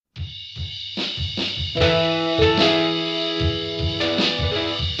Welcome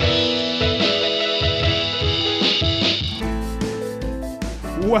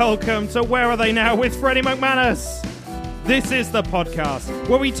to Where Are They Now with Freddie McManus. This is the podcast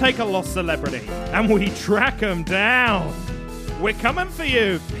where we take a lost celebrity and we track them down. We're coming for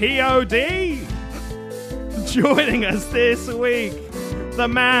you, P.O.D. Joining us this week, the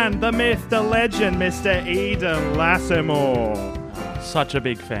man, the myth, the legend, Mr. Edan Lattimore. Such a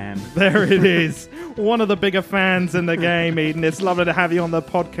big fan. There it is. One of the bigger fans in the game, Edan. It's lovely to have you on the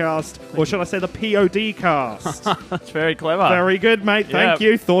podcast, or should I say the P.O.D. cast. That's very clever. Very good, mate. Thank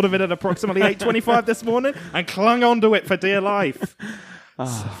you. Thought of it at approximately 8:25 this morning and clung onto it for dear life.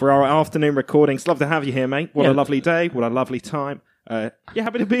 For our afternoon recordings. Love to have you here, mate. What a lovely day. What a lovely time. You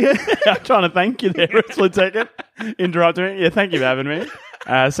happy to be here? I'm trying to thank you there for a split second. Interrupting me. Yeah, thank you for having me.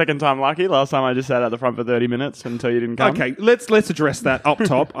 Second time lucky. Last time I just sat at the front for 30 minutes until you didn't come. Okay, let's address that up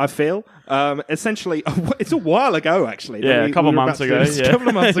top, I feel. Essentially, it's a while ago, actually. Yeah, a couple of months ago. A couple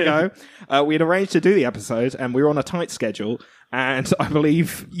of months ago. We had arranged to do the episode, and we were on a tight schedule. And I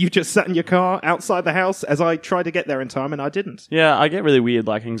believe you just sat in your car outside the house as I tried to get there in time, and I didn't. Yeah, I get really weird,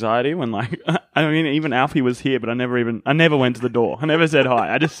 anxiety when, I mean, even Alfie was here, but I never went to the door. I never said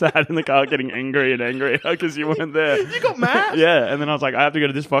hi. I just sat in the car getting angry because you weren't there. You got mad? Yeah, and then I was like, I have to go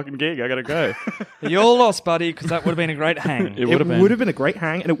to this fucking gig. I gotta go. You're lost, buddy, because that would have been a great hang. It would have been a great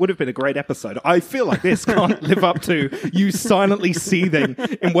hang, and it would have been a great episode. I feel like this can't live up to you silently seething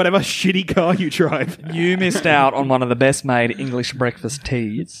in whatever shitty car you drive. You missed out on one of the best made English breakfast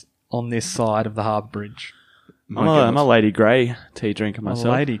teas on this side of the Harbour Bridge. I'm a Lady Grey tea drinker myself.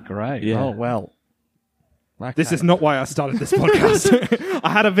 A Lady Grey? Yeah. Oh, well. Okay. This is not why I started this podcast. I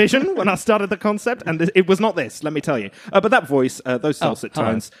had a vision when I started the concept, and it was not this, let me tell you. But that voice, those dulcet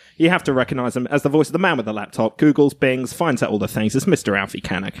tones, you have to recognise them as the voice of the man with the laptop, Googles, Bings, finds out all the things. It's Mr. Alfie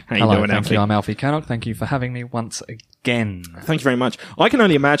Cannock. How you doing, thank Alfie? you. I'm Alfie Cannock. Thank you for having me once again. Thank you very much. I can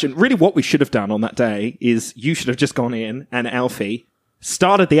only imagine, really what we should have done on that day is you should have just gone in and Alfie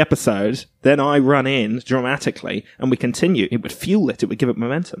started the episode, then I run in dramatically, and we continue. It would fuel it. It would give it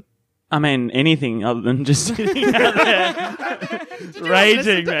momentum. I mean, anything other than just sitting out there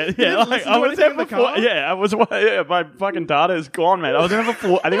raging, man. Yeah, I was there for my fucking data is gone, man. I was there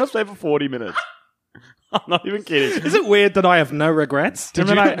for I think I was there for 40 minutes. I'm not even kidding. Is it weird that I have no regrets? And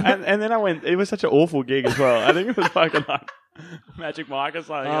then I went. It was such an awful gig as well. I think it was fucking Magic Mike or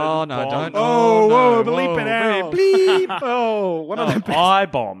something. Oh, no, don't. Oh, no. bleep it out. Bleep. Oh, one of the best. I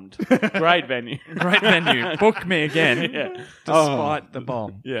bombed. Great venue. Great venue. Book me again. Yeah. Despite the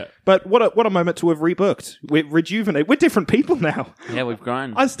bomb. Yeah. But what a moment to have rebooked. We're rejuvenated. We're different people now. Yeah, we've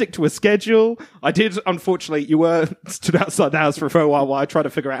grown. I stick to a schedule. I did, unfortunately, you were stood outside the house for a while I tried to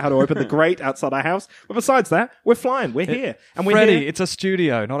figure out how to open the grate outside our house. But besides that, we're flying. We're here. And we're Freddie, here. it's a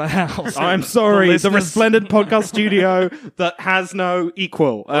studio, not a house. I'm sorry. The listeners- resplendent podcast studio that has no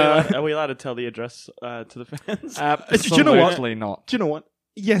equal. Are we allowed to tell the address to the fans? Do you know what? Absolutely not. Do you know what?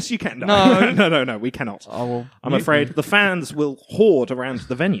 Yes, you can. No. No, we cannot. Well, I'm afraid the fans will hoard around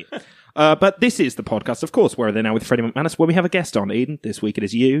the venue. But this is the podcast, of course, Where Are They Now with Freddie McManus, where we have a guest on, Edan. This week it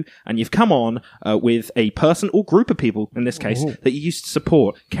is you, and you've come on with a person or group of people, in this case, that you used to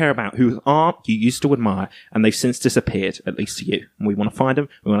support, care about, whose art you used to admire, and they've since disappeared, at least to you. And we want to find them,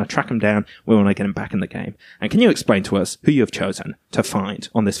 we want to track them down, we want to get them back in the game. And can you explain to us who you have chosen to find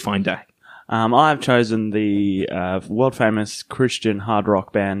on this fine day? I've chosen the world-famous Christian hard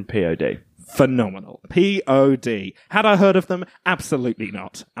rock band P.O.D. Phenomenal. P.O.D. Had I heard of them? Absolutely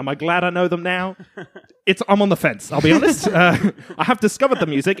not. Am I glad I know them now? I'm on the fence, I'll be honest. I have discovered the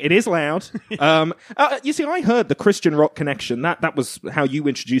music. It is loud. You see, I heard the Christian rock connection. That was how you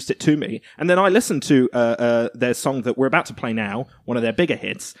introduced it to me. And then I listened to their song that we're about to play now, one of their bigger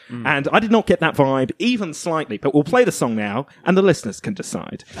hits. And I did not get that vibe even slightly. But we'll play the song now, and the listeners can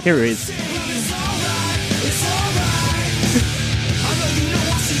decide. Here it is.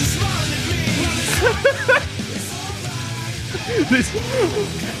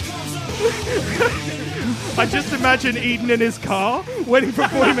 I just imagine Edan in his car waiting for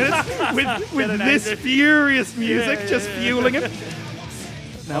 40 minutes with this furious music just fueling him.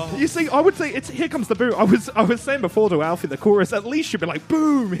 Now, you see, I would say it's "Here Comes the Boom." I was saying before to Alfie, the chorus at least should be like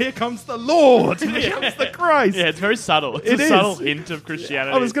 "Boom! Here comes the Lord! Here comes the Christ!" Yeah, it's very subtle. It's a subtle hint of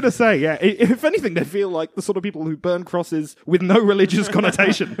Christianity. I was going to say, yeah. If anything, they feel like the sort of people who burn crosses with no religious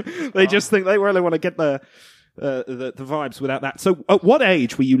connotation. They just think they really want to get the vibes without that. So, at what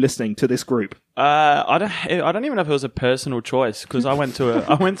age were you listening to this group? I don't even know if it was a personal choice because I went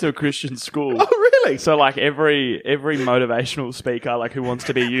to a Christian school. Oh, really? Really? So like every motivational speaker like who wants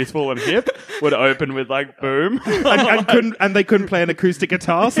to be youthful and hip would open with like boom. and they couldn't play an acoustic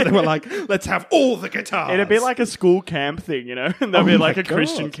guitar, so they were like, let's have all the guitars. It'd be like a school camp thing, you know? And there'd be like my a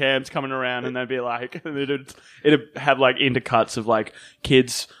Christian God. camps coming around and they'd be like, it'd have like intercuts of like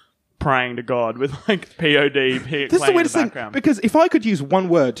kids praying to God with like P.O.D. This is playing the in the weirdest thing, background. because if I could use one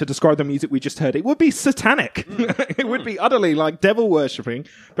word to describe the music we just heard, it would be satanic. It would be utterly like devil worshipping,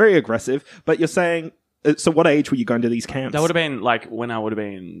 very aggressive. But you're saying, so what age were you going to these camps? That would have been like when I would have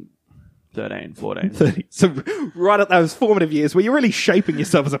been 13, 14. 30. So right at those formative years where you're really shaping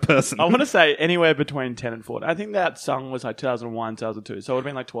yourself as a person. I want to say anywhere between 10 and 14. I think that song was like 2001, 2002. So it would have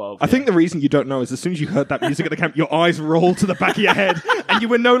been like 12. I think the reason you don't know is as soon as you heard that music at the camp, your eyes rolled to the back of your head and you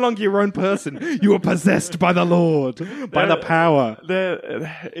were no longer your own person. You were possessed by the Lord, by the power.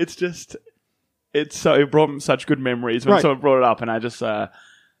 It brought such good memories when Right. someone brought it up, and I just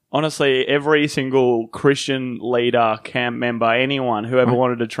honestly, every single Christian leader, camp member, anyone who ever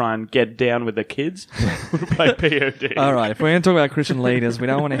wanted to try and get down with the kids would play P.O.D. All right, if we're going to talk about Christian leaders, we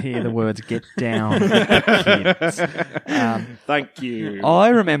don't want to hear the words "get down" with the kids. Thank you. I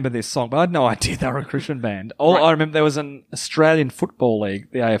remember this song, but I had no idea they were a Christian band. I remember there was an Australian football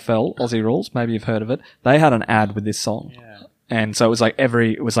league, the AFL, Aussie Rules. Maybe you've heard of it. They had an ad with this song. Yeah. And so it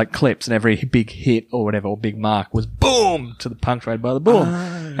was like clips, and every big hit or whatever, or big mark was boom to the punctuated by the boom.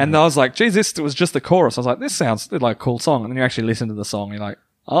 And I was like, geez, this was just the chorus. I was like, this sounds like a cool song. And then you actually listen to the song, and you're like,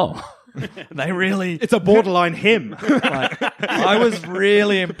 oh, they really. It's a borderline hymn. Like, I was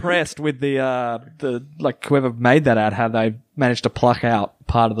really impressed with the like whoever made that ad, how they managed to pluck out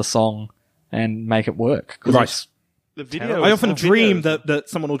part of the song and make it work. 'Cause Right. it's- The video. I often dream that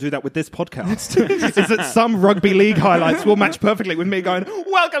someone will do that with this podcast. Is that some rugby league highlights will match perfectly with me going,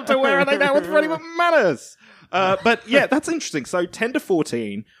 welcome to Where Are They Now with Freddie McManus. But yeah, that's interesting. So 10 to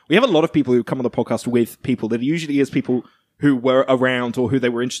 14, we have a lot of people who come on the podcast with people that usually is people who were around or who they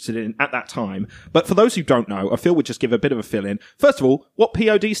were interested in at that time. But for those who don't know, I feel we'd just give a bit of a fill in. First of all, what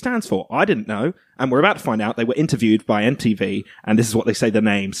P.O.D. stands for. I didn't know, and we're about to find out. They were interviewed by NTV, and this is what they say the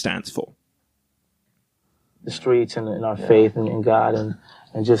name stands for. The streets and our faith in God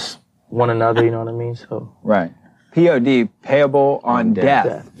and just one another, you know what I mean? So Right. P.O.D. payable on death.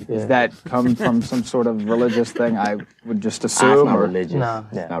 Death, yeah. Does that come from some sort of religious thing? I would just It's assume. not or- religious. No.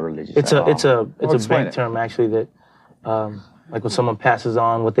 It's not religious. it's at a all. explain bank it. term actually that like when someone passes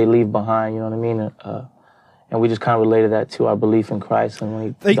on what they leave behind, you know what I mean? And we just kind of related that to our belief in Christ and when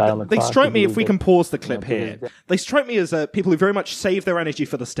he died on the They cross. strike me, if we believe can that- pause the clip believe here, that- they strike me as people who very much save their energy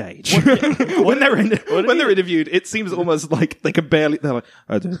for the stage. When they're interviewed, it seems almost like they can barely, they're like,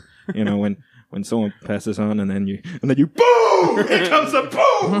 I do, you know, when someone passes on and then you boom, here comes a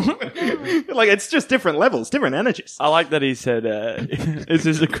boom. Like, it's just different levels, different energies. I like that he said, is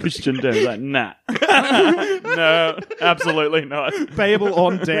this a Christian term? He's like, nah. No, absolutely not. Payable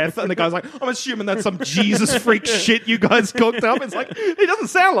on death. And the guy's like, I'm assuming that's some Jesus freak shit you guys cooked up. It's like, it doesn't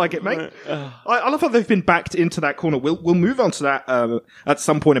sound like it, mate. I love how they've been backed into that corner. We'll move on to that at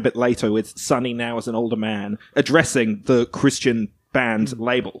some point a bit later with Sonny now as an older man addressing the Christian band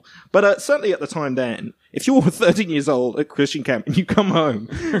label. But certainly at the time then, if you're 13 years old at Christian camp and you come home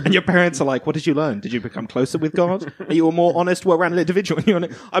and your parents are like, what did you learn? Did you become closer with God? Are you a more honest, well-rounded individual?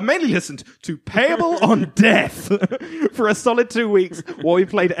 I mainly listened to Payable on Death for a solid 2 weeks while we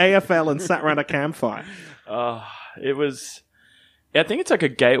played AFL and sat around a campfire. It was, I think it's like a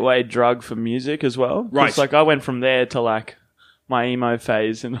gateway drug for music as well. 'Cause, Right. like I went from there to like my emo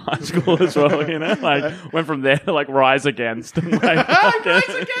phase in high school as well, you know? Like went from there to like Rise Against. And, like, Rise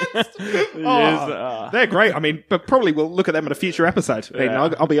Against! Yes, They're great. I mean, but probably we'll look at them in a future episode. I mean, Yeah.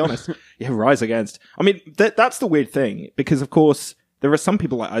 I'll be honest. Yeah, Rise Against. I mean, that's the weird thing, because of course, there are some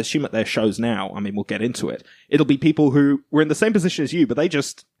people, like, I assume at their shows now, I mean, we'll get into it. It'll be people who were in the same position as you, but they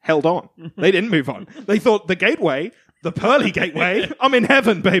just held on. They didn't move on. They thought the gateway, the pearly gateway, I'm in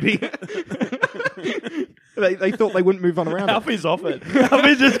heaven, baby. They thought they wouldn't move on around it. Alfie's off it.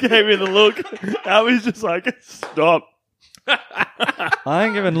 Alfie just gave me the look. Alfie's just like, stop. I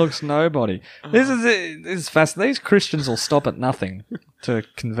ain't giving looks nobody. This is fascinating. These Christians will stop at nothing to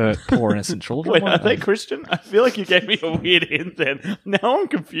convert poor innocent children. Wait, are won't they Christian? I feel like you gave me a weird hint then. Now I'm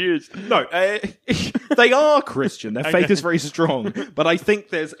confused. No, they are Christian. Their faith is very strong, but I think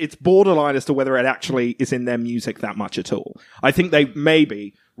it's borderline as to whether it actually is in their music that much at all. I think they may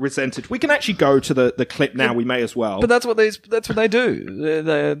be resented. We can actually go to the clip now. We may as well. But that's what they do.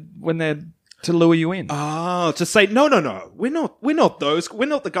 They're when they're to lure you in. Oh, to say no, we're not those. We're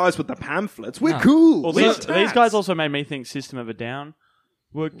not the guys with the pamphlets. We're cool. Well, We're these tats. guys also made me think System of a Down.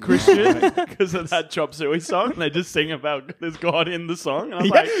 were Christian because of that Chop Suey song. And they just sing about there's God in the song. And I'm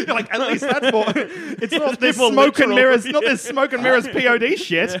You're like, at least that's more. It's not this more smoke and literal. mirrors. Not this smoke and mirrors P.O.D.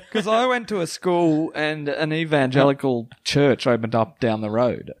 shit. Because I went to a school and an evangelical church opened up down the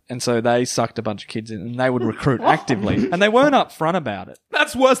road. And so they sucked a bunch of kids in and they would recruit actively. And they weren't upfront about it.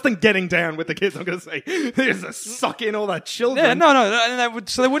 That's worse than getting down with the kids. I'm going to say, they just suck in all the children. Yeah, no. And they would,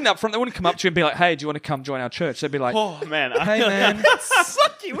 so they wouldn't upfront. They wouldn't come up to you and be like, "Hey, do you want to come join our church?" They'd be like, oh, man. "Hey, man."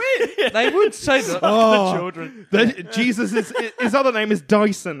 Suck you in. They would say that. Oh, the children. Jesus is his other name is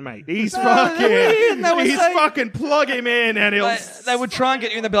Dyson, mate. He's they would he's say- fucking plug him in, and he'll. They would try and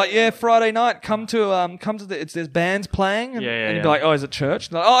get you, and they'd be like, "Yeah, Friday night, come to there's bands playing," and, Yeah, and you'd yeah. be like, "Oh, is it church?"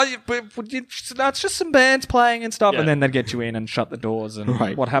 And they're like, no, it's just some bands playing and stuff, Yeah. and then they'd get you in and shut the doors, and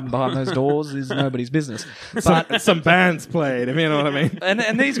Right. what happened behind those doors is nobody's business. But some bands played, if you know what I mean.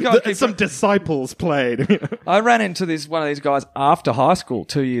 and these guys, Some disciples played. You know? I ran into one of these guys after high school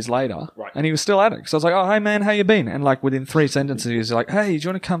 2 years later, Right. and he was still at it. So I was like, "Oh, hey man, how you been?" And like within 3 sentences, he was like, "Hey, do you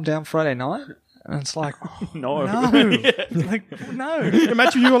want to come down Friday night?" And it's like, No. like, no.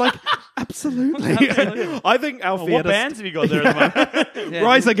 Imagine you were like, absolutely. I think Alfie What had bands have you got there at the moment? Yeah.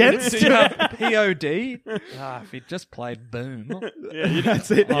 Rise Against. P.O.D. If he just played Boom.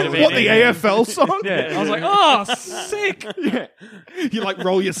 That's it. Oh, What, the AFL song? Yeah, I was like, oh, sick. Yeah. You like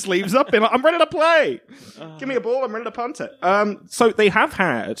roll your sleeves up and like, I'm ready to play. Give me a ball, I'm ready to punt it. So they have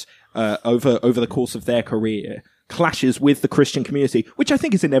had over the course of their career clashes with the Christian community, which I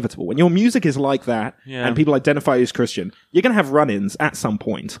think is inevitable. When your music is like that and people identify you as Christian, you're going to have run-ins at some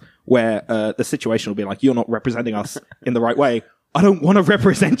point where the situation will be like, you're not representing us in the right way. I don't want to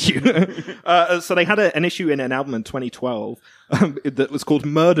represent you. So they had an issue in an album in 2012 that was called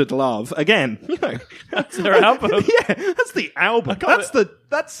Murdered Love. Again, you know, That's their album. yeah, that's the album.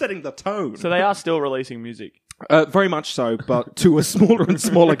 That's setting the tone. So they are still releasing music. Very much so, but to a smaller and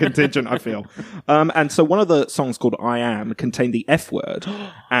smaller contingent, I feel. And so one of the songs called I Am contained the F word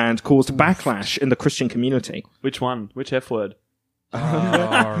and caused backlash in the Christian community. Which one? Which F word?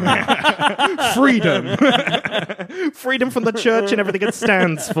 Freedom. Freedom from the church and everything it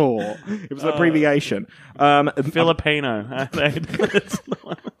stands for. It was an abbreviation. Filipino.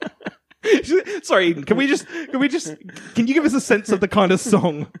 Sorry, Eden, can you give us a sense of the kind of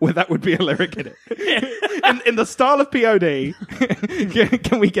song where that would be a lyric in it? In the style of P.O.D.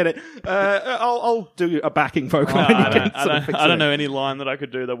 Can we get it? I'll do a backing vocal. and you can sort of fix I it don't in. know any line that I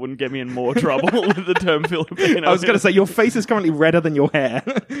could do that wouldn't get me in more trouble with the term Filipino. I was going to say, your face is currently redder than your hair.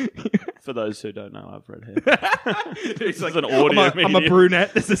 For those who don't know, I've red hair. It's like an audio I'm a medium.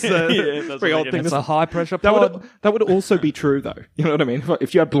 brunette. This is a Yeah, that's very what odd I thing. get. It's a high pressure That pod. would also be true, though. You know what I mean?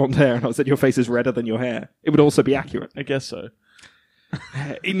 If you had blonde hair and I said your face is redder than your hair, it would also be accurate. I guess so.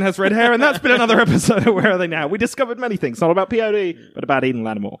 Eden has red hair, and that's been another episode of Where Are They Now? We discovered many things, not about P.O.D., but about Edan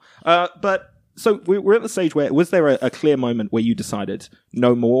Lattimore. But so we're at the stage where, was there a clear moment where you decided,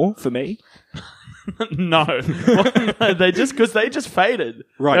 no more for me? No. They just faded.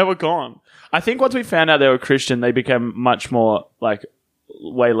 Right. They were gone. I think once we found out they were Christian, they became much more, like,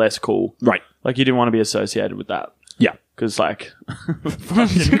 way less cool. Right. Like, you didn't want to be associated with that. Yeah. Because, like,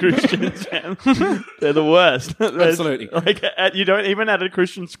 fucking Christians, man. They're the worst. Absolutely. Like, you don't, even at a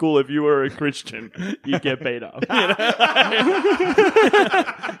Christian school, if you were a Christian, you'd get beat up. You know?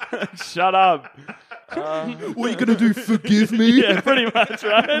 Shut up. What are you going to do, forgive me? Yeah, pretty much,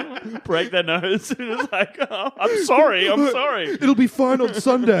 right? Break their nose. It's like, oh, I'm sorry. It'll be fine on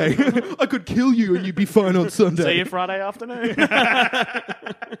Sunday. I could kill you and you'd be fine on Sunday. See you Friday afternoon.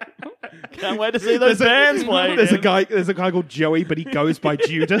 Can't wait to see those bands play. There's a guy called Joey, but he goes by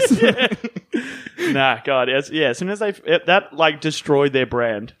Judas. Nah, God, yeah. As soon as that like destroyed their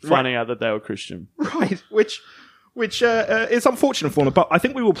brand, finding out that they were Christian. Right, which is unfortunate for them. But I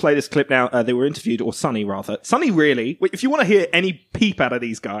think we will play this clip now. They were interviewed, or Sonny rather. Sonny, really, if you want to hear any peep out of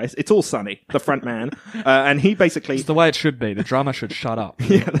these guys, it's all Sonny, the front man, and he basically. It's the way it should be. The drummer should shut up.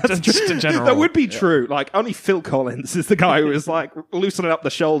 Yeah, that's just in general. That would be true. Like, only Phil Collins is the guy who was like loosening up the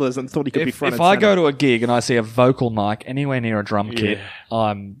shoulders and thought he could be front If and I center. go to a gig and I see a vocal mic anywhere near a drum kit,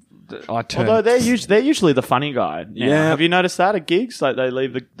 I turn. Although they're usually the funny guy. Now. Yeah. Have you noticed that at gigs? Like they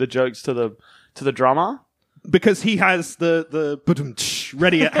leave the jokes to the drummer. Because he has the ba-dum-tsh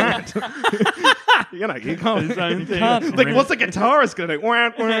ready at hand. You know, you can't. His own thing. Like, what's the guitarist going to do?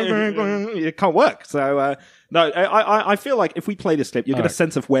 Wah, wah, wah, wah. It can't work. So, no, I feel like if we play this clip, you'll get a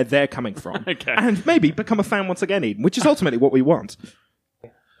sense of where they're coming from. Okay. And maybe become a fan once again, Eden, which is ultimately what we want.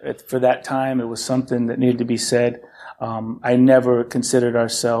 For that time, it was something that needed to be said. I never considered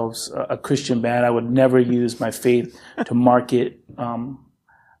ourselves a Christian band. I would never use my faith to market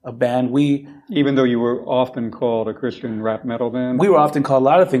a band. Even though you were often called a Christian rap metal band? We were often called a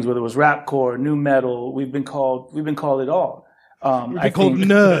lot of things, whether it was rapcore, new metal. We've been called it all. We've been called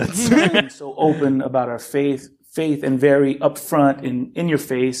nerds. Being so open about our faith and very upfront and in your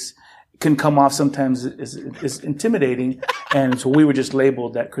face can come off sometimes as intimidating. And so we were just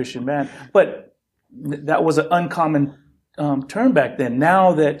labeled that Christian band. But that was an uncommon term back then.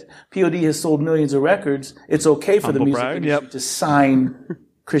 Now that P.O.D. has sold millions of records, it's okay for the music industry to sign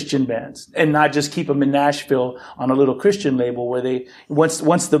Christian bands and not just keep them in Nashville on a little Christian label where they,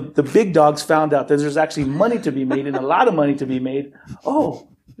 once the big dogs found out that there's actually money to be made and a lot of money to be made,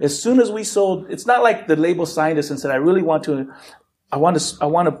 as soon as we sold, it's not like the label signed us and said, I want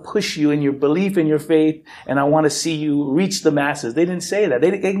to push you in your belief in your faith and I want to see you reach the masses. They didn't say that.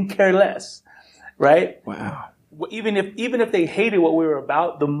 They can care less. Right? Wow. Even if they hated what we were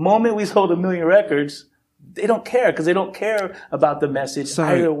about, the moment we sold 1 million records, they don't care because they don't care about the message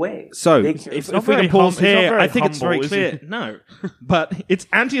either way. So if we can pause here, I think it's very clear. No, but it's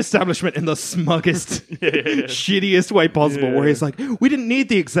anti-establishment in the smuggest, shittiest way possible. Where he's like, we didn't need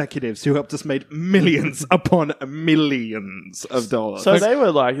the executives who helped us make millions upon millions of dollars. So they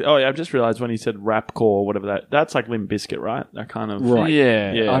were like, I've just realized when he said rapcore or whatever that's like Limp Bizkit, right? That kind of right.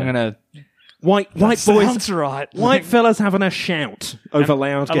 Yeah. I'm gonna. White boys, sounds right. White fellas having a shout over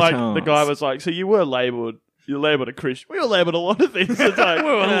loud guitars. Like, the guy was like, so you were labelled. You're labelled a Christian. We were labelled a lot of things. It's like,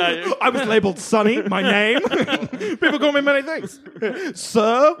 I was labelled Sonny, my name. People call me many things.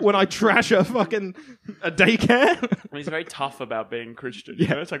 Sir, when I trash a daycare. He's very tough about being Christian. You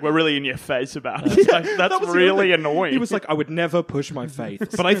know? It's like, we're really in your face about it. Like, that's really annoying. He was like, I would never push my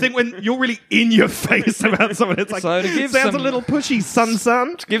faith. But I think when you're really in your face about someone, it's like, so sounds a little pushy,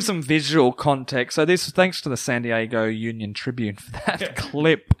 son. To give some visual context, so this, thanks to the San Diego Union Tribune for that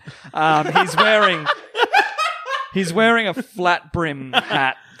clip, He's wearing a flat brim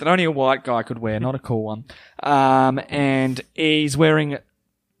hat that only a white guy could wear, not a cool one. And he's wearing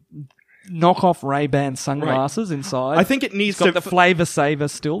knockoff Ray-Ban sunglasses inside. I think it needs to the Flavor Saver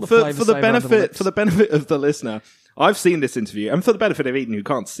still. For the benefit of the listener, I've seen this interview, and for the benefit of Eden, who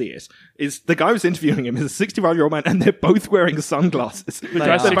can't see it, is the guy who's interviewing him is a 65-year-old man, and they're both wearing sunglasses. The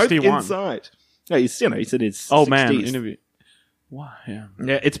guy's 61. Both inside. Yeah, he's in his old 60s. Man interview. Wow.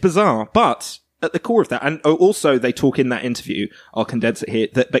 Yeah, it's bizarre, but at the core of that, and also they talk in that interview, I'll condense it here,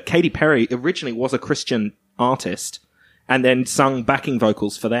 but Katy Perry originally was a Christian artist and then sung backing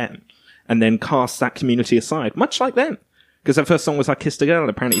vocals for them and then cast that community aside, much like them. Because their first song was I Kissed a Girl, and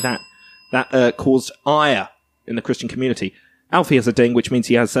apparently that caused ire in the Christian community. Alfie has a ding, which means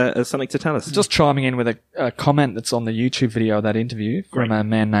he has something to tell us. Just chiming in with a comment that's on the YouTube video of that interview from a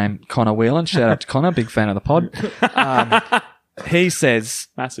man named Connor Whelan. Shout out to Connor, big fan of the pod. He says,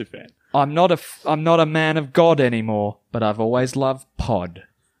 massive fan. I'm not a man of God anymore, but I've always loved Pod.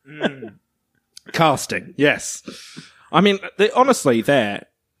 Casting, yes. I mean, honestly,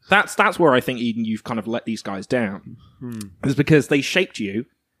 that's where I think, Eden, you've kind of let these guys down. Is because they shaped you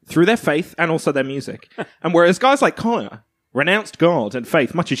through their faith and also their music. And whereas guys like Connor renounced God and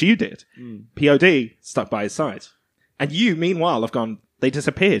faith, much as you did, P.O.D. stuck by his side. And you, meanwhile, have gone, they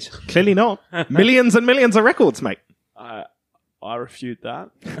disappeared. Clearly not. Millions and millions of records, mate. I refute that.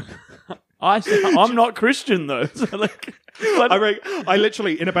 I'm not Christian though. So I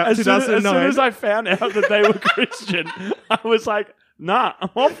literally in about 2009. As soon as I found out that they were Christian, I was like, nah, I'm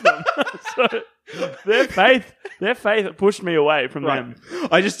off them. So their faith pushed me away from them.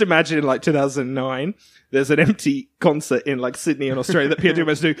 I just imagine in like 2009, there's an empty concert in like Sydney in Australia that P.O.D.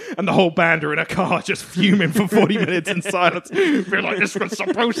 was do, and the whole band are in a car just fuming for 40 minutes in silence. Feel like this was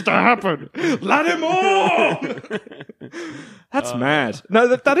supposed to happen. Lattimore! That's mad.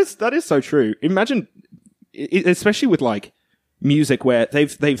 No, that is so true. Imagine, especially with like music where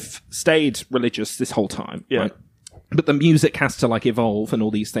they've stayed religious this whole time. Yeah. Right? But the music has to like evolve and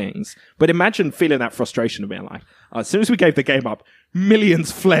all these things. But imagine feeling that frustration of being like, as soon as we gave the game up,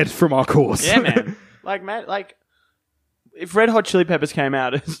 millions fled from our cause. Yeah, man. Like, if Red Hot Chili Peppers came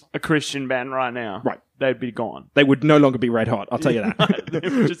out as a Christian band right now, right, they'd be gone. They would no longer be Red Hot, I'll tell you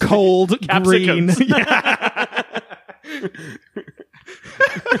that. Cold, green.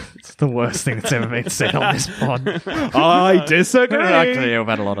 It's the worst thing that's ever been said on this pod. I disagree. Actually, I've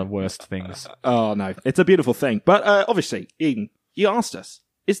had a lot of worst things. Oh, no. It's a beautiful thing. But obviously, Eden, you asked us,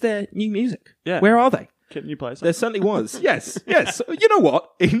 is there new music? Yeah. Where are they? Can you play something? There certainly was. Yes. You know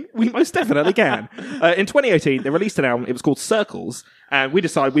what? We most definitely can. In 2018, they released an album. It was called Circles. And we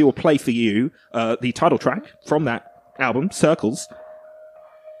decided we will play for you the title track from that album, Circles.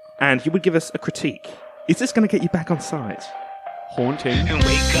 And you would give us a critique. Is this going to get you back on side? Haunting. And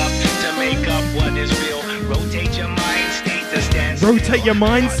wake up to make up what is real. Rotate your mind, stay Rotate your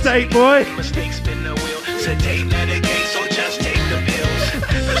mind state, boy. Mistakes spin the wheel. Sedate, litigate, so just take the pills.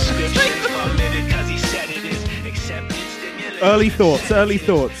 Prescription permitted, cause he said it is. Accepted stimulus. Early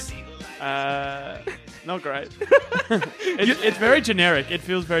thoughts. Not great. It's very generic. It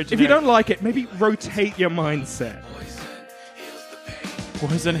feels very generic. If you don't like it, maybe rotate your mindset.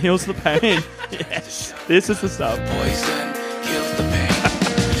 Poison heals the pain. Yes. This is the stuff. Poison heals the pain.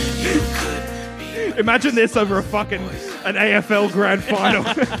 You could be Imagine this over an AFL grand final.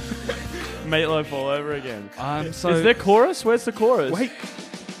 Meatloaf all over again. So Is there chorus? Where's the chorus? Wait.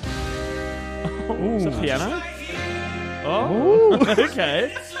 Oh, is it piano? Oh,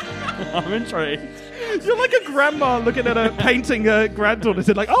 okay. I'm intrigued. You're like a grandma looking at a painting her granddaughter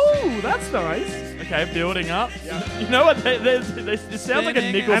said like, oh, that's nice. Okay, building up. You know what? It sounds like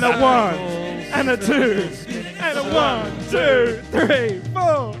a nickel. And a 1, and a 2, and a 1, 2, 3,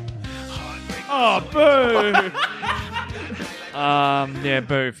 4. Oh, boo! yeah,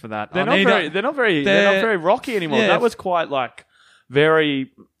 boo for that. They're not very rocky anymore. Yeah. That was quite like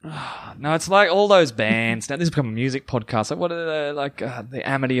very. No, it's like all those bands. Now this has become a music podcast. Like what are they, like the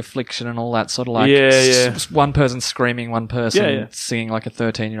Amity Affliction and all that sort of like one person screaming, one person singing like a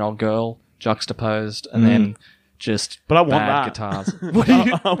 13-year-old girl juxtaposed, and then just But I want bad that.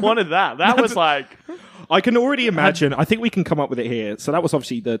 guitars. I wanted that. That was like. I can already imagine. I think we can come up with it here. So that was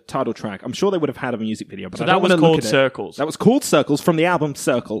obviously the title track. I'm sure they would have had a music video, but So I that don't was wanna look called at it. Circles. That was called Circles from the album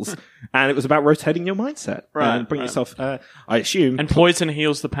Circles, and it was about rotating your mindset and bring yourself. I assume. And poison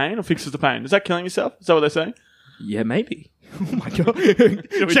heals the pain or fixes the pain. Is that killing yourself? Is that what they're saying? Yeah, maybe. Oh my god!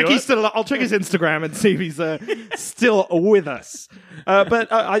 I'll check his Instagram and see if he's still with us. But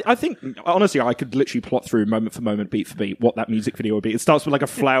I think honestly, I could literally plot through moment for moment, beat for beat, what that music video would be. It starts with like a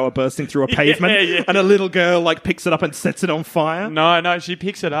flower bursting through a pavement, and a little girl like picks it up and sets it on fire. No, she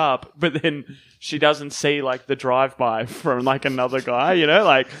picks it up, but then she doesn't see like the drive-by from like another guy. You know,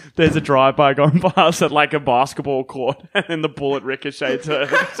 like there's a drive-by going past at like a basketball court, and then the bullet ricochets her.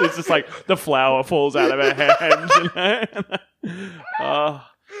 So it's just like the flower falls out of her hand. You know.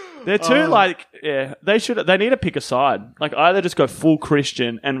 They're too like they need to pick a side, like either just go full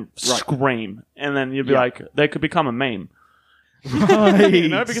Christian and scream, and then you'd be like they could become a meme, Right? you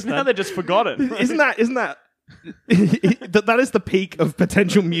know, because now they're just forgotten. Isn't that that is the peak of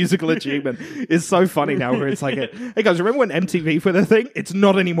potential musical achievement? It's so funny now where it's like, hey guys, remember when MTV were the thing? It's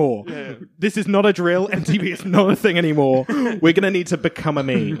not anymore. This is not a drill. MTV is not a thing anymore. We're going to need to become a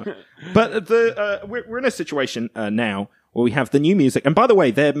meme. But we're in a situation now where we have the new music. And by the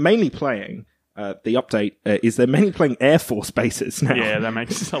way, they're mainly playing, the update is they're mainly playing Air Force bases now. Yeah, that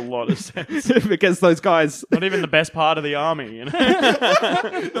makes a lot of sense. Because those guys... Not even the best part of the army, you know?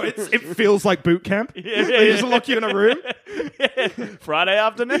 No, it feels like boot camp. They just lock you in a room. Friday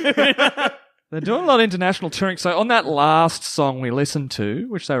afternoon. They're doing a lot of international touring. So on that last song we listened to,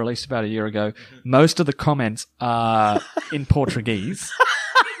 which they released about a year ago, most of the comments are in Portuguese.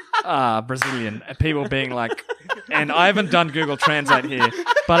 Brazilian. People being like, and I haven't done Google Translate here,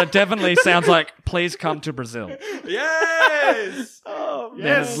 but it definitely sounds like, please come to Brazil. Yes! Oh,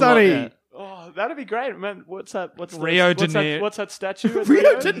 Yes, Sonny! Oh, that'd be great, man. What's that? What's Rio de Janeiro. What's that statue?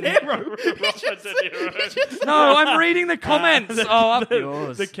 Rio de Janeiro! Robert De Niro. No, I'm reading the comments. Up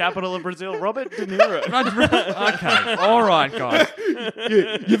yours. The capital of Brazil, Robert De Niro. Okay, all right, guys.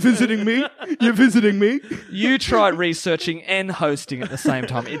 You're visiting me? You're visiting me? You try researching and hosting at the same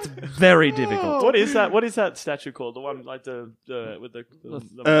time. It's very difficult. What is that? What is that statue called? The one like the with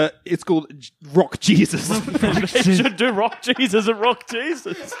the It's called Rock Jesus. they should do Rock Jesus and Rock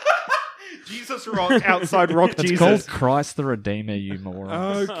Jesus. Jesus Rock outside Rock It's Jesus. called Christ the Redeemer, you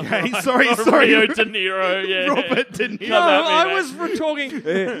moron. Okay, sorry. Rio De Niro, yeah. Robert De Niro. No, I was talking.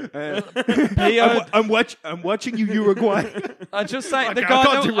 I'm watching you, Uruguay. I just saying the Okay, I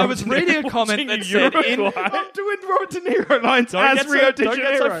guy. can't do I was Robert De reading a comment that said in. I'm doing Robert De Niro lines as Rio de Don't get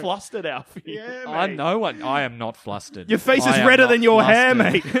Janeiro. so flustered, Alfie. Yeah, I mate. know what. I am not flustered. Your face I is am redder not than your hair,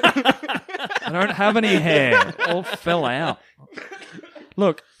 flustered. mate. I don't have any hair. All fell out.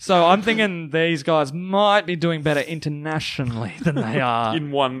 Look, so I'm thinking these guys might be doing better internationally than they are.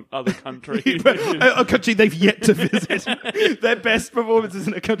 In one other country. A country they've yet to visit. Their best performance is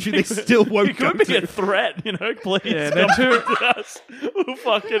in a country they still won't It go could be to. a threat, you know. Please, Yeah, come they're to us. We'll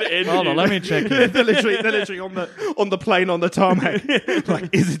fucking end Hold you. on, let me check here. They're literally on the plane on the tarmac. Like,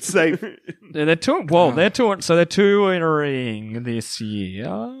 is it safe? Yeah, they're touring. Whoa, they're touring. So they're touring this year.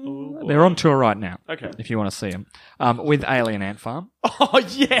 They're on tour right now. Okay. If you want to see them, with Alien Ant Farm, Oh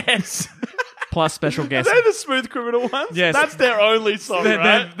yes. plus special guest. Are they the Smooth Criminal ones? Yes. That's their only song,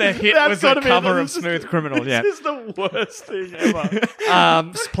 right? Their hit That's was gotta the be- cover of this is- Smooth Criminal. Yeah. This is the worst thing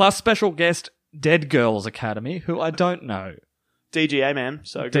ever. Plus special guest Dead Girls Academy, who I don't know. DGA, man.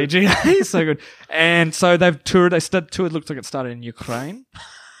 So good. DGA, so good. And so they've toured. Toured looks like it started in Ukraine.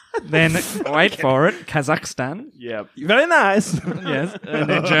 Then, wait for it, Kazakhstan. Yeah. Very nice. Yes. And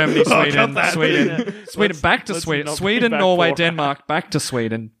then Germany, Sweden, back to Sweden. Sweden, Norway, Denmark, back to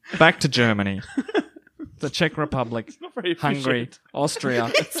Sweden, back to Germany. The Czech Republic, Not very Hungary, efficient. Austria,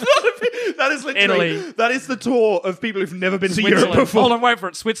 That is literally Italy. that is the tour of people who've never been to Europe Switzerland. before. Hold on, wait for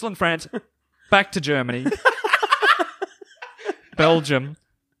it. Switzerland, France, back to Germany, Belgium.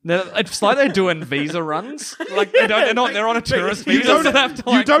 It's like they're doing visa runs. Like they're on a tourist visa. So they have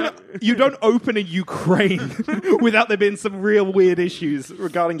to, You don't open a Ukraine without there being some real weird issues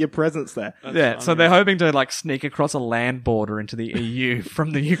regarding your presence there. Yeah, so they're hoping to like sneak across a land border into the EU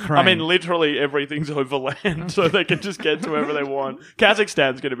from the Ukraine. I mean, literally everything's overland, so they can just get to wherever they want.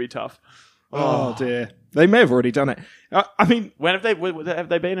 Kazakhstan's going to be tough. Oh dear, they may have already done it. I mean, When have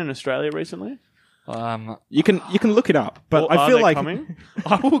they been in Australia recently? you can look it up, but Or I are feel they like coming?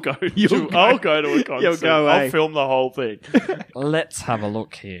 I will go. You'll go. I'll go to a concert. You'll go away. I'll film the whole thing. let's have a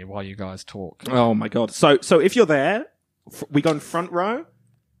look here while you guys talk. Oh my god! So if you're there, we go in front row.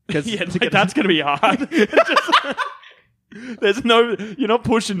 Yeah, that's going to be hard. There's you're not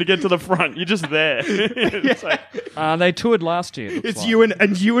pushing to get to the front. You're just there. It's like, They toured last year. it looks It's like.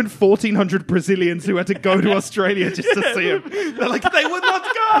 you and 1,400 Brazilians who had to go to Australia just to see him. They're like, they would not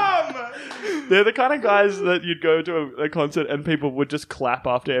come. they're the kind of guys that you'd go to a concert and people would just clap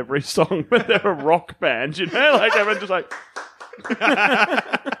after every song, but they're a rock band, you know? Like everyone's just like,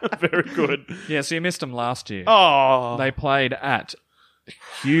 very good. Yeah, so you missed them last year. Oh, They played at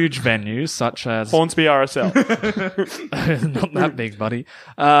huge venues such as Hornsby RSL. not that big, buddy.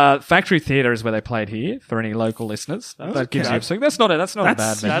 Factory Theatre is where they played here. For any local listeners, that gives you. So that's not a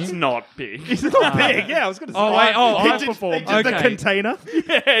bad venue. That's not big. It's not big. Yeah, I was going to say. Oh, wait, I They performed. did the Okay. container.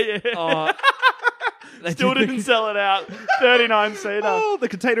 Yeah. They Still did the- didn't sell it out. 39-seater. Oh, the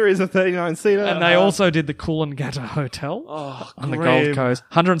container is a 39-seater. And they also did the Coolangatta Hotel on the grim. Gold Coast.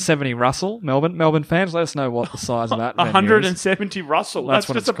 170 Russell, Melbourne. Melbourne fans, let us know what the size of that venue is. 170 Russell. That's That's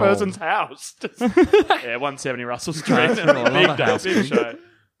what just it's a person's house. Yeah, 170 Russell Street. That's a lot of Big day, house. big show.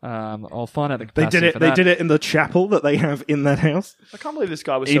 I'll find out the They capacity did it. for They that. did it in the chapel that they have in that house. I can't believe this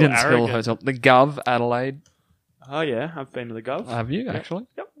guy was so Eden's Hill arrogant. Hotel. The Gov, Adelaide. Oh, yeah. I've been to the Gov. Have you, actually?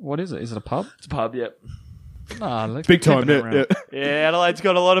 Yep. What is it? Is it a pub? It's a pub, yep. No, Big time. Yeah. Yeah, Adelaide's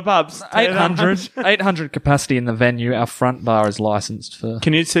got a lot of pubs. 800 capacity in the venue. Our front bar is licensed for...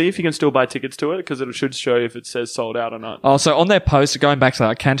 Can you see if you can still buy tickets to it? Because it should show if it says sold out or not. Oh, so on their post, going back to that,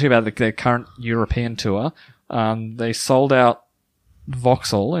 I can tell you about their current European tour. They sold out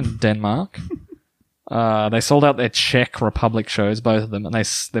Vauxhall in Denmark. They sold out their Czech Republic shows, both of them, and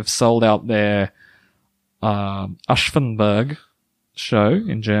they've sold out their Aschenberg show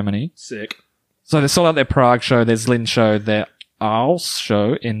in Germany. Sick. So they sold out their Prague show, their Zlin show, their Aals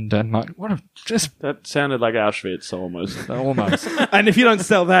show in Denmark. That sounded like Auschwitz almost. Almost. And if you don't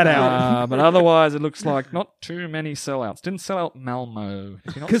sell that out, But otherwise, it looks like not too many sellouts. Didn't sell out Malmo.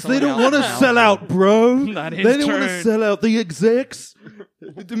 because they don't want to sell out, bro. That is they don't want true. to sell out the execs.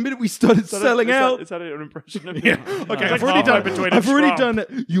 The minute we started selling out, Is that an impression of yeah. Okay, I've already done it.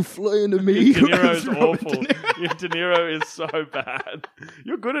 You fly into me. De Niro's awful. De Niro is so bad.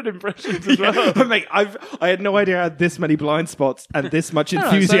 You're good at impressions as well. Mate, I had no idea I had this many blind spots and this much so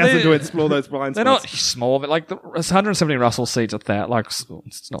enthusiasm they- to explore those blind They're spots. not small, but like it's 170 Russell seats at that. Like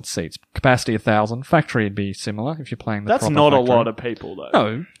it's not seats, capacity 1,000. Factory would be similar if you're playing the. That's proper not a factory. lot of people,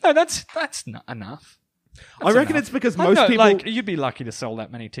 though. No, that's not enough. I reckon it's because I most know, people. like you'd be lucky to sell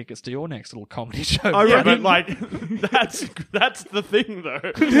that many tickets to your next little comedy show. I Yeah, reckon- but like that's the thing though.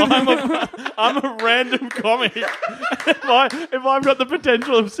 I'm a random comic. If I've got the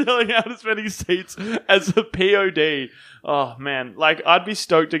potential of selling out as many seats as a P.O.D, oh man, like I'd be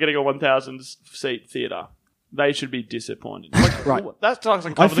stoked to getting a 1,000 seat theater. They should be disappointed. Like, Right. That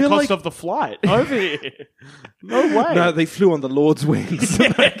doesn't cover the feel cost like- of the flight over here. No way. No, they flew on the Lord's wings.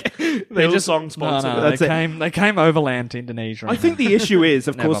 They just song no, sponsor. no, That's they it. came overland to Indonesia. I think the issue is,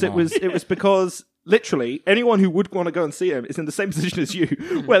 of Never course, it mind. was because literally anyone who would want to go and see him is in the same position as you,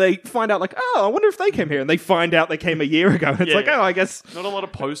 where they find out like, oh, I wonder if they came here, and they find out they came a year ago. And it's Yeah, like, yeah. oh, I guess Not a lot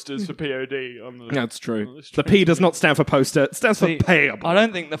of posters for P.O.D. on the. that's true. That's The P does not stand for poster; it stands See, for payable. I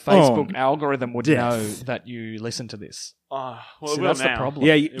don't think the Facebook Oh, algorithm would death. know that you listen to this. Well, See, it will that's the now. problem.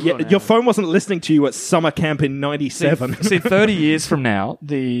 Yeah, It will now. your phone wasn't listening to you at summer camp in '97. See, 30 years from now,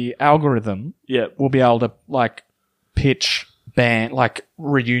 the algorithm Yeah. will be able to like pitch band like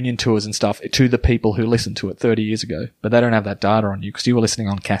reunion tours and stuff to the people who listened to it 30 years ago, but they don't have that data on you because you were listening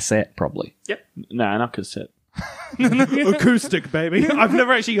on cassette probably. Yep. No, not cassette. Acoustic, baby. I've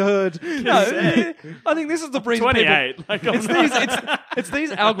never actually heard. No, I think this is the reason 28. people... Like, It's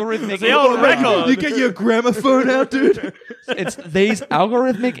these algorithmic... the old record. You get your gramophone out, dude. It's these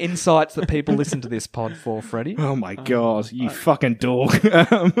algorithmic insights that people listen to this pod for, Freddie. Oh my god, you fucking dog.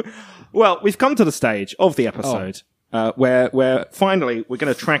 Well, we've come to the stage of the episode where finally we're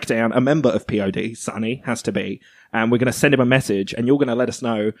going to track down a member of P.O.D, Sonny has to be, and we're going to send him a message, and you're going to let us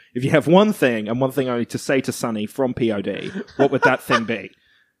know if you have one thing and one thing only to say to Sonny from P.O.D, what would that thing be?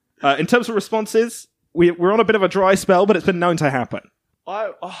 In terms of responses, we're on a bit of a dry spell, but it's been known to happen.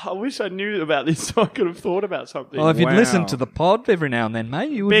 I wish I knew about this so I could have thought about something. Well, if you'd Wow. listened to the pod every now and then,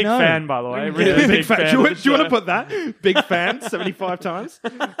 mate, you would Big know. fan, by the way. Really big fan. Do you of the want to show. put that? Big fan, 75 times?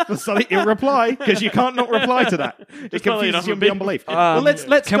 For Sonny, he'll reply, because you can't not reply to that. It tell you confuses I'm you a beyond big- belief. Well, let's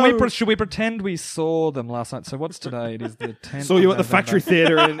Can go. should we pretend we saw them last night? So what's today? It is the 10th. Saw you of at the November. Factory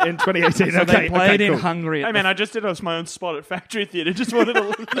Theatre in 2018. So Okay, they played okay, in cool. Hungary. Hey man, I just did my own spot at Factory Theatre. Just wanted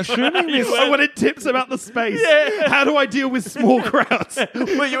to Assuming this, I wanted tips about the space. Yeah. How do I deal with small crowds?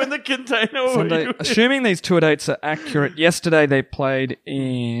 Were you in the container? Or were Sunday, you... assuming these tour dates are accurate, yesterday they played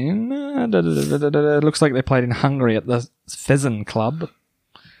in. Looks like they played in Hungary at the Fezen Club.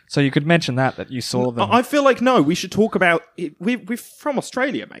 So you could mention that you saw them. I feel like, no, we should talk about... We're from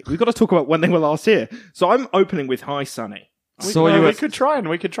Australia, mate. We've got to talk about when they were last here. So I'm opening with Hi, Sonny. we could try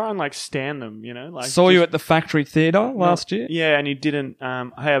and like stand them, you know. Like Saw you at the Factory Theatre last year. Yeah, and you didn't.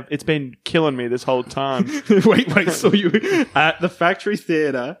 It's been killing me this whole time. wait, saw you at the Factory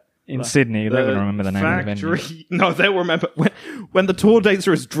Theatre... In Sydney, they would remember the name of the venue. No, they'll remember. When the tour dates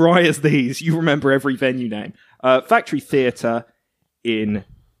are as dry as these, you remember every venue name. Factory Theatre in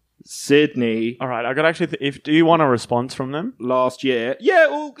Sydney All right, I got actually. Do you want a response from them? last year. Yeah,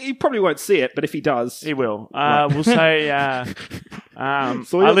 well, he probably won't see it, but if he does... He will. We'll say. I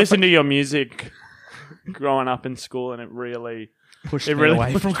listened to your music growing up in school, and it really Pushed It me really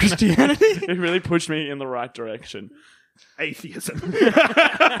away pushed from me- Christianity. it really pushed me in the right direction. Atheism.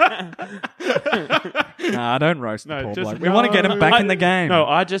 Nah, don't roast the No, poor just- bloke. We want to get him back in the game. No,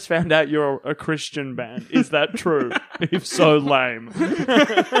 I just found out you're a Christian band. Is that true? If so, lame.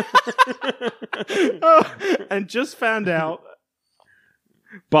 And just found out...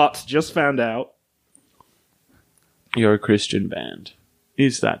 You're a Christian band.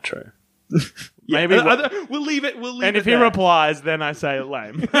 Is that true? Maybe. We'll leave it. We'll leave And it if he there. replies, then I say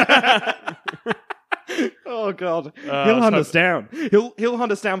lame. Oh God, he'll hunt us down. He'll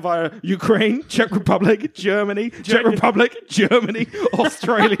hunt us down via Ukraine, Czech Republic, Germany, Czech Republic, Germany,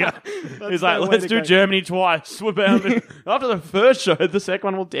 Australia. He's like, let's do Germany twice. We're bound to- After the first show, the second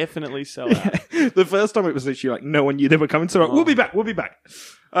one will definitely sell out. The first time it was literally like no one knew they were coming. So we'll be back. We'll be back.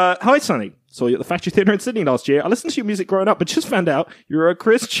 Hi, Sonny. Saw you at the Factory Theatre in Sydney last year. I listened to your music growing up, but just found out you're a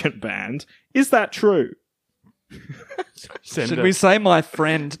Christian band. Is that true? Should we say my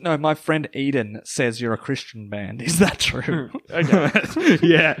friend Eden says you're a Christian band? Is that true? Okay.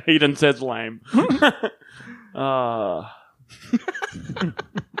 Yeah. Eden says lame. Your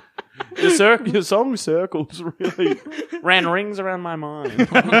song Circles really ran rings around my mind.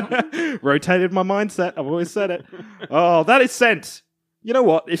 Rotated my mindset. I've always said it. Oh, that is sent. You know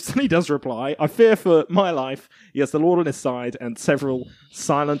what? If Sonny does reply, I fear for my life. He has the Lord on his side and several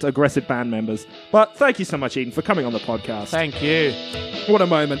silent, aggressive band members. But thank you so much, Eden, for coming on the podcast. Thank you. What a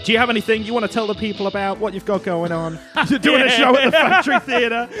moment. Do you have anything you want to tell the people about what you've got going on? You're doing a show at the Factory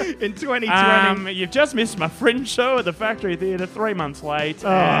Theatre in 2020. You've just missed my fringe show at the Factory Theatre 3 months late.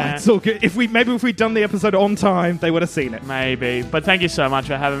 It's all good. If we'd done the episode on time, they would have seen it. Maybe. But thank you so much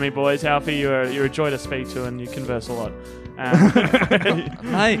for having me, boys. Alfie, you're a joy to speak to and you converse a lot.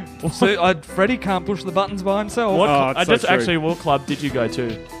 Hey, so Freddie can't push the buttons by himself. What club did you go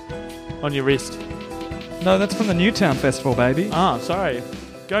to on your wrist? No, that's from the Newtown Festival, baby. Oh, sorry.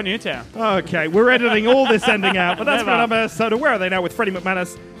 Go Newtown. Okay, we're editing all this ending out, but that's Never. been another episode of Where Are They Now with Freddie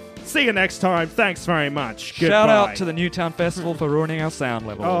McManus. See you next time. Thanks very much. Shout out to the Newtown Festival for ruining our sound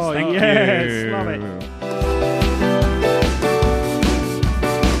levels. Oh, Thank yes. you. Love it.